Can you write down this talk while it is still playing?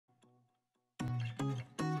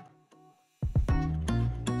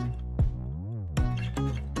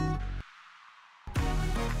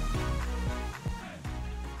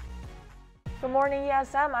Good morning,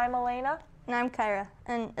 ESM. I'm Elena. And I'm Kyra.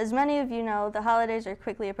 And as many of you know, the holidays are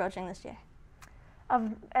quickly approaching this year.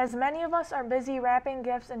 As many of us are busy wrapping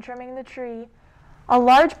gifts and trimming the tree, a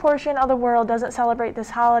large portion of the world doesn't celebrate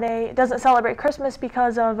this holiday, doesn't celebrate Christmas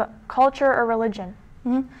because of culture or religion.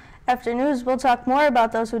 After news, we'll talk more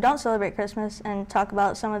about those who don't celebrate Christmas and talk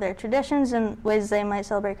about some of their traditions and ways they might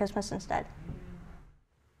celebrate Christmas instead.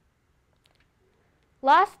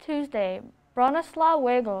 Last Tuesday, Bronislaw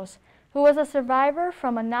Wagels, who was a survivor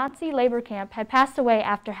from a Nazi labor camp, had passed away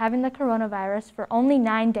after having the coronavirus for only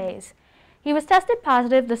 9 days. He was tested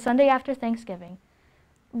positive the Sunday after Thanksgiving.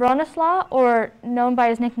 Bronislaw, or known by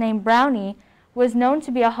his nickname Brownie, was known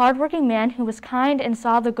to be a hardworking man who was kind and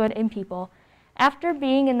saw the good in people. After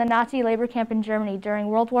being in the Nazi labor camp in Germany during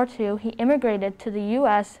World War II, he immigrated to the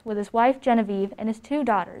U.S. with his wife Genevieve and his 2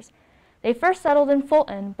 daughters. They first settled in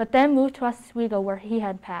Fulton, but then moved to Oswego where he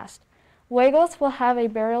had passed. Wagels will have a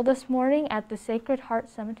burial this morning at the Sacred Heart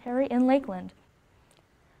Cemetery in Lakeland.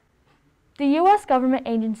 The U.S. government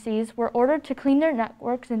agencies were ordered to clean their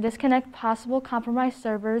networks and disconnect possible compromised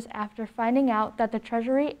servers after finding out that the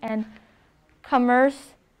Treasury and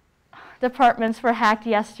Commerce departments were hacked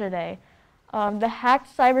yesterday. The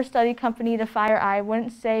hacked cyber study company, the FireEye,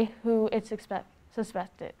 wouldn't say who it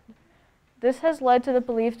suspected. This has led to the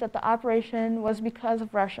belief that the operation was because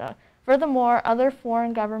of Russia. Furthermore, other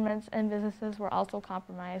foreign governments and businesses were also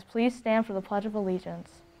compromised. Please stand for the Pledge of Allegiance.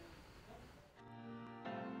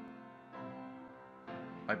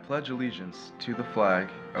 I pledge allegiance to the flag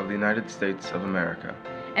of the United States of America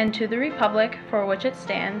and to the republic for which it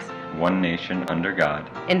stands, one nation under God,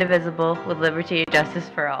 indivisible, with liberty and justice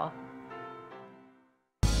for all.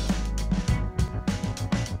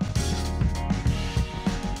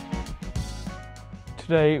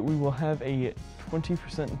 Today we will have a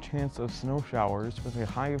 20% chance of snow showers with a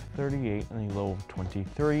high of 38 and a low of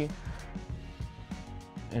 23.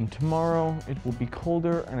 And tomorrow it will be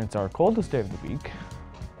colder, and it's our coldest day of the week,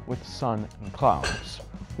 with sun and clouds.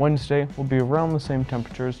 Wednesday will be around the same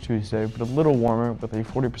temperature as Tuesday, but a little warmer with a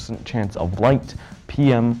 40% chance of light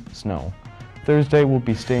PM snow. Thursday will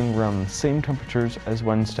be staying around the same temperatures as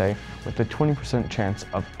Wednesday with a 20% chance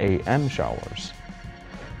of AM showers.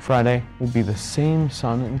 Friday will be the same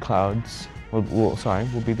sun and clouds, will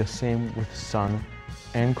be the same with sun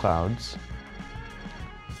and clouds.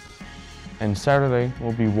 And Saturday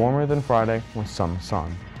will be warmer than Friday with some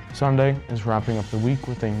sun. Sunday is wrapping up the week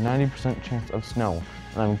with a 90% chance of snow,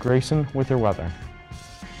 and I'm Grayson with your weather.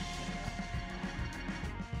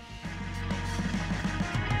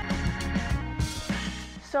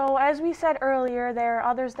 So as we said earlier, there are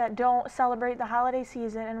others that don't celebrate the holiday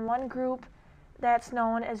season, and one group that's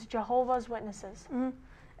known as Jehovah's Witnesses.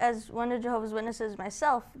 As one of Jehovah's Witnesses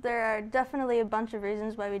myself, there are definitely a bunch of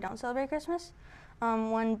reasons why we don't celebrate Christmas.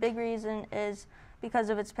 One big reason is because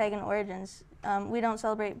of its pagan origins. We don't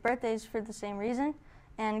celebrate birthdays for the same reason,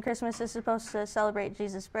 and Christmas is supposed to celebrate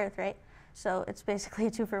Jesus' birth, right? So it's basically a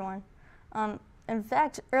 2-for-1. In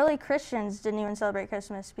fact, early Christians didn't even celebrate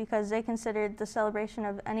Christmas because they considered the celebration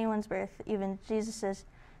of anyone's birth, even Jesus's,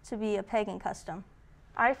 to be a pagan custom.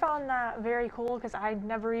 I found that very cool because I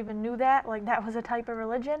never even knew that, like that was a type of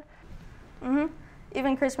religion.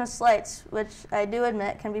 Even Christmas lights, which I do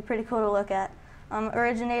admit can be pretty cool to look at,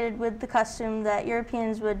 originated with the custom that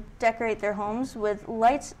Europeans would decorate their homes with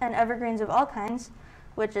lights and evergreens of all kinds,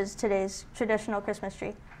 which is today's traditional Christmas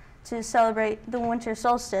tree, to celebrate the winter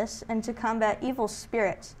solstice and to combat evil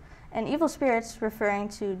spirits. And evil spirits, referring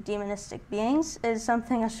to demonistic beings, is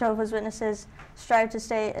something us Jehovah's Witnesses strive to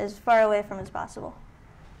stay as far away from as possible.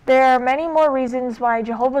 There are many more reasons why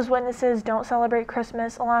Jehovah's Witnesses don't celebrate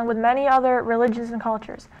Christmas, along with many other religions and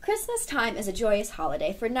cultures. Christmas time is a joyous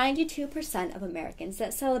holiday for 92% of Americans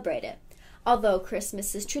that celebrate it. Although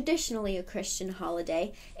Christmas is traditionally a Christian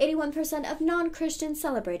holiday, 81% of non-Christians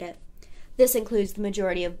celebrate it. This includes the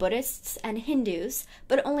majority of Buddhists and Hindus,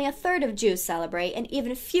 but only a third of Jews celebrate, and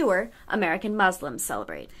even fewer American Muslims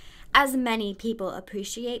celebrate. As many people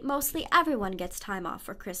appreciate, mostly everyone gets time off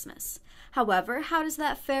for Christmas. However, how does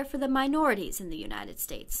that fare for the minorities in the United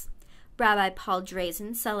States? Rabbi Paul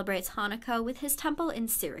Drazen celebrates Hanukkah with his temple in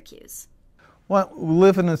Syracuse. Well, we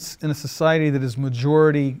live in a society that is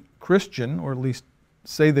majority Christian, or at least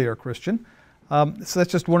say they are Christian. So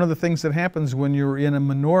that's just one of the things that happens when you're in a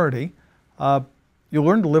minority. You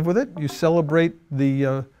learn to live with it. You celebrate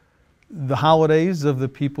the holidays of the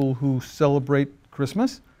people who celebrate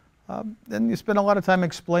Christmas. Then you spend a lot of time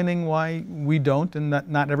explaining why we don't and that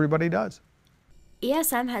not everybody does.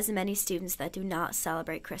 ESM has many students that do not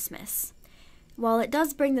celebrate Christmas. While it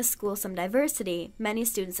does bring the school some diversity, many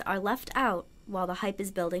students are left out while the hype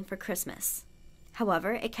is building for Christmas.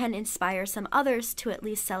 However, it can inspire some others to at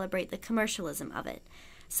least celebrate the commercialism of it.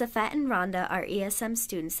 Safet and Rhonda are ESM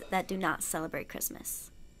students that do not celebrate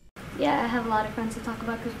Christmas. Yeah, I have a lot of friends who talk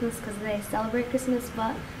about Christmas because they celebrate Christmas,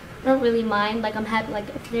 but I don't really mind. Like, I'm happy, like,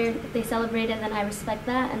 if they celebrate it, then I respect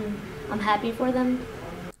that, and I'm happy for them.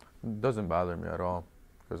 It doesn't bother me at all,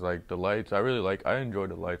 because, like, the lights, I enjoy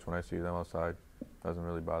the lights when I see them outside. It doesn't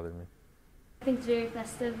really bother me. I think it's very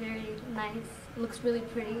festive, very nice. It looks really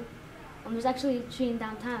pretty. There's actually a tree in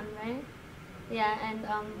downtown, right? Yeah, and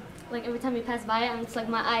like every time we pass by it, I'm just like,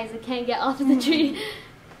 my eyes, I can't get off of the tree.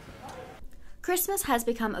 Christmas has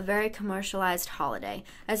become a very commercialized holiday,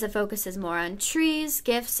 as it focuses more on trees,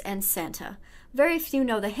 gifts, and Santa. Very few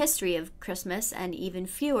know the history of Christmas, and even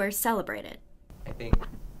fewer celebrate it. I think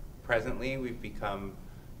presently we've become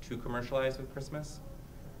too commercialized with Christmas.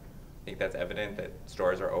 I think that's evident that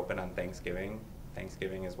stores are open on Thanksgiving.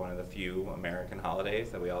 Thanksgiving is one of the few American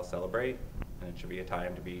holidays that we all celebrate, and it should be a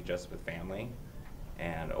time to be just with family.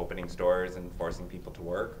 And opening stores and forcing people to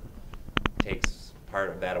work takes part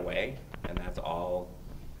of that away, and that's all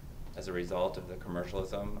as a result of the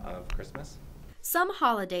commercialism of Christmas. Some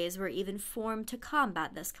holidays were even formed to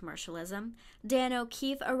combat this commercialism. Dan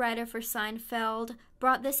O'Keefe, a writer for Seinfeld,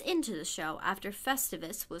 brought this into the show after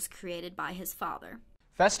Festivus was created by his father.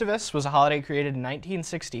 Festivus was a holiday created in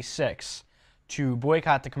 1966 to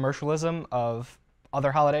boycott the commercialism of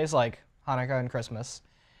other holidays like Hanukkah and Christmas.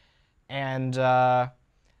 And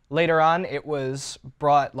later on, it was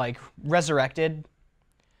brought, resurrected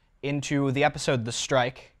into the episode The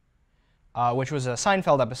Strike, which was a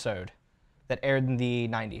Seinfeld episode that aired in the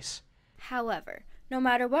 90s. However, no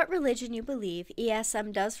matter what religion you believe,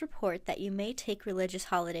 ESM does report that you may take religious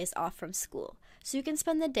holidays off from school, so you can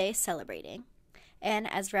spend the day celebrating. And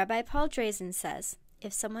as Rabbi Paul Drazen says,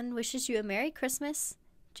 if someone wishes you a Merry Christmas,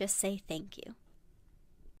 just say thank you.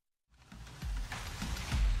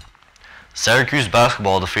 Syracuse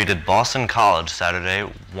basketball defeated Boston College Saturday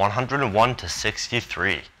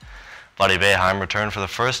 101-63. Buddy Boeheim returned for the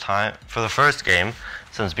first game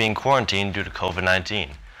since being quarantined due to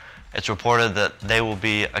COVID-19. It's reported that there will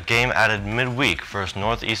be a game added midweek versus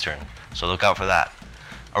Northeastern, so look out for that.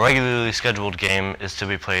 A regularly scheduled game is to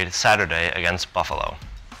be played Saturday against Buffalo.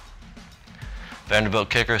 Vanderbilt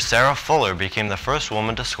kicker Sarah Fuller became the first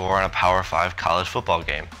woman to score on a Power 5 college football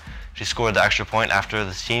game. She scored the extra point after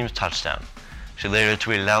the team's touchdown. She later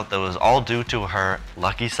tweeted out that it was all due to her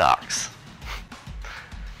lucky socks.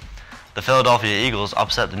 The Philadelphia Eagles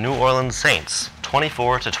upset the New Orleans Saints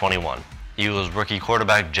 24-21. Eagles rookie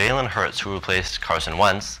quarterback Jalen Hurts, who replaced Carson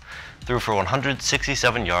Wentz, threw for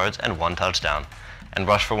 167 yards and 1 touchdown, and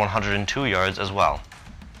rushed for 102 yards as well.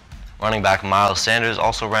 Running back Miles Sanders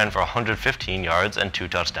also ran for 115 yards and 2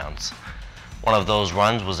 touchdowns. One of those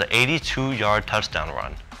runs was an 82-yard touchdown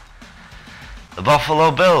run. The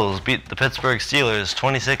Buffalo Bills beat the Pittsburgh Steelers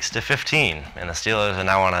 26-15, and the Steelers are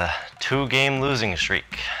now on a 2-game losing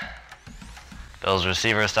streak. Bills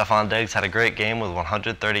receiver Stephon Diggs had a great game with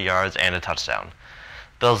 130 yards and a touchdown.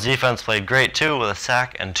 Bills defense played great too with a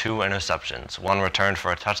sack and 2 interceptions, one returned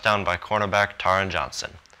for a touchdown by cornerback Taron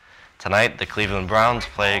Johnson. Tonight, the Cleveland Browns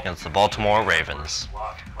play against the Baltimore Ravens.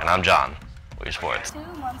 And I'm John, Wii Sports. 2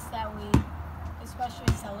 months that we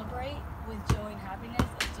especially celebrate with joy and happiness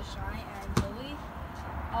is Deshine and Lily.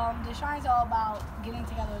 Deshine is all about getting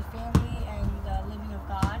together with family and the living of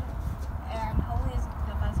God. And Holy is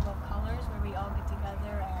the festival of colors where we all get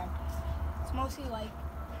together, and it's mostly like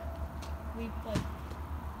we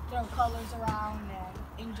throw colors around and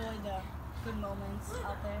enjoy the good moments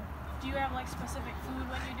out there. Do you have specific food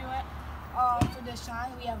when you do it? For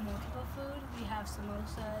Deshine, we have multiple food. We have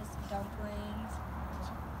samosas, dumplings.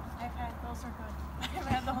 Those are good. I've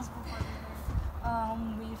had those before.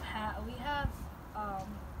 We have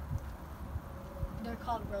they're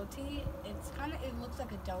called roti. It looks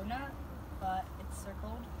like a donut, but it's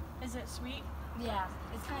circled. Is it sweet? Yeah,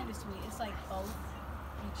 it's kind of sweet. It's like both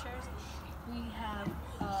mixtures. We have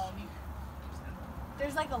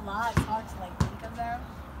there's a lot. It's hard to think of them.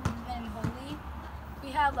 And Holy,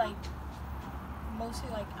 we have mostly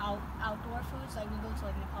outdoor foods. We go to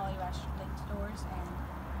Nepali stores and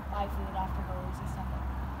buy food after Holi's and stuff like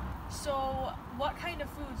that. So, what kind of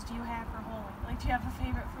foods do you have for Holi? Do you have a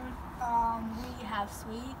favorite food? We have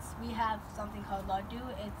sweets. We have something called laddu.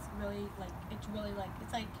 It's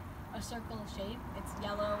like a circle shape. It's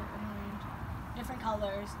yellow, orange, different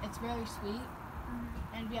colors. It's very sweet.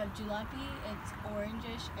 And we have jalebi. It's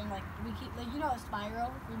orangish, and we keep a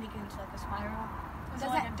spiral. We make it into a spiral. Is it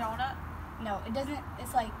like a donut? No, it doesn't.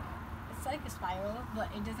 It's like a spiral, but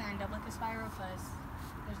it doesn't end up like a spiral because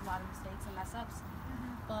there's a lot of mistakes and mess ups.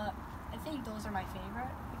 But I think those are my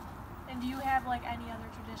favorite. And do you have like any other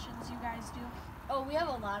traditions you guys do? Oh, we have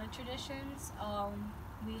a lot of traditions.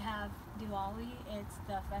 We have Diwali. It's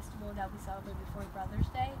the festival that we celebrate before Brothers'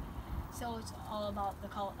 Day. So it's all about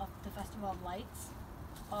the festival of lights.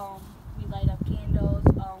 We light up candles.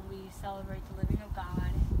 We celebrate the living of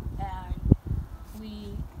God, and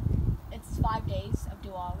it's 5 days of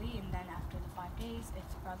Diwali, and then after the 5 days,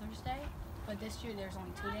 it's Brothers' Day. But this year there's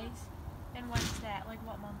only 2 days. And when's that? Like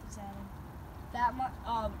what month is that in? That month,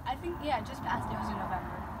 I think, yeah, just past it was in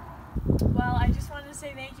November. Well, I just wanted to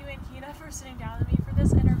say thank you, Ankita, for sitting down with me for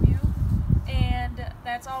this interview. And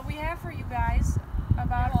that's all we have for you guys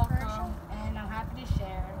about our show. And I'm happy to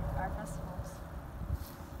share our festivals.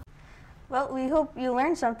 Well, we hope you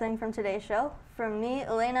learned something from today's show. From me,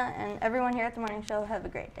 Elena, and everyone here at the Morning Show, have a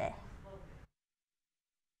great day.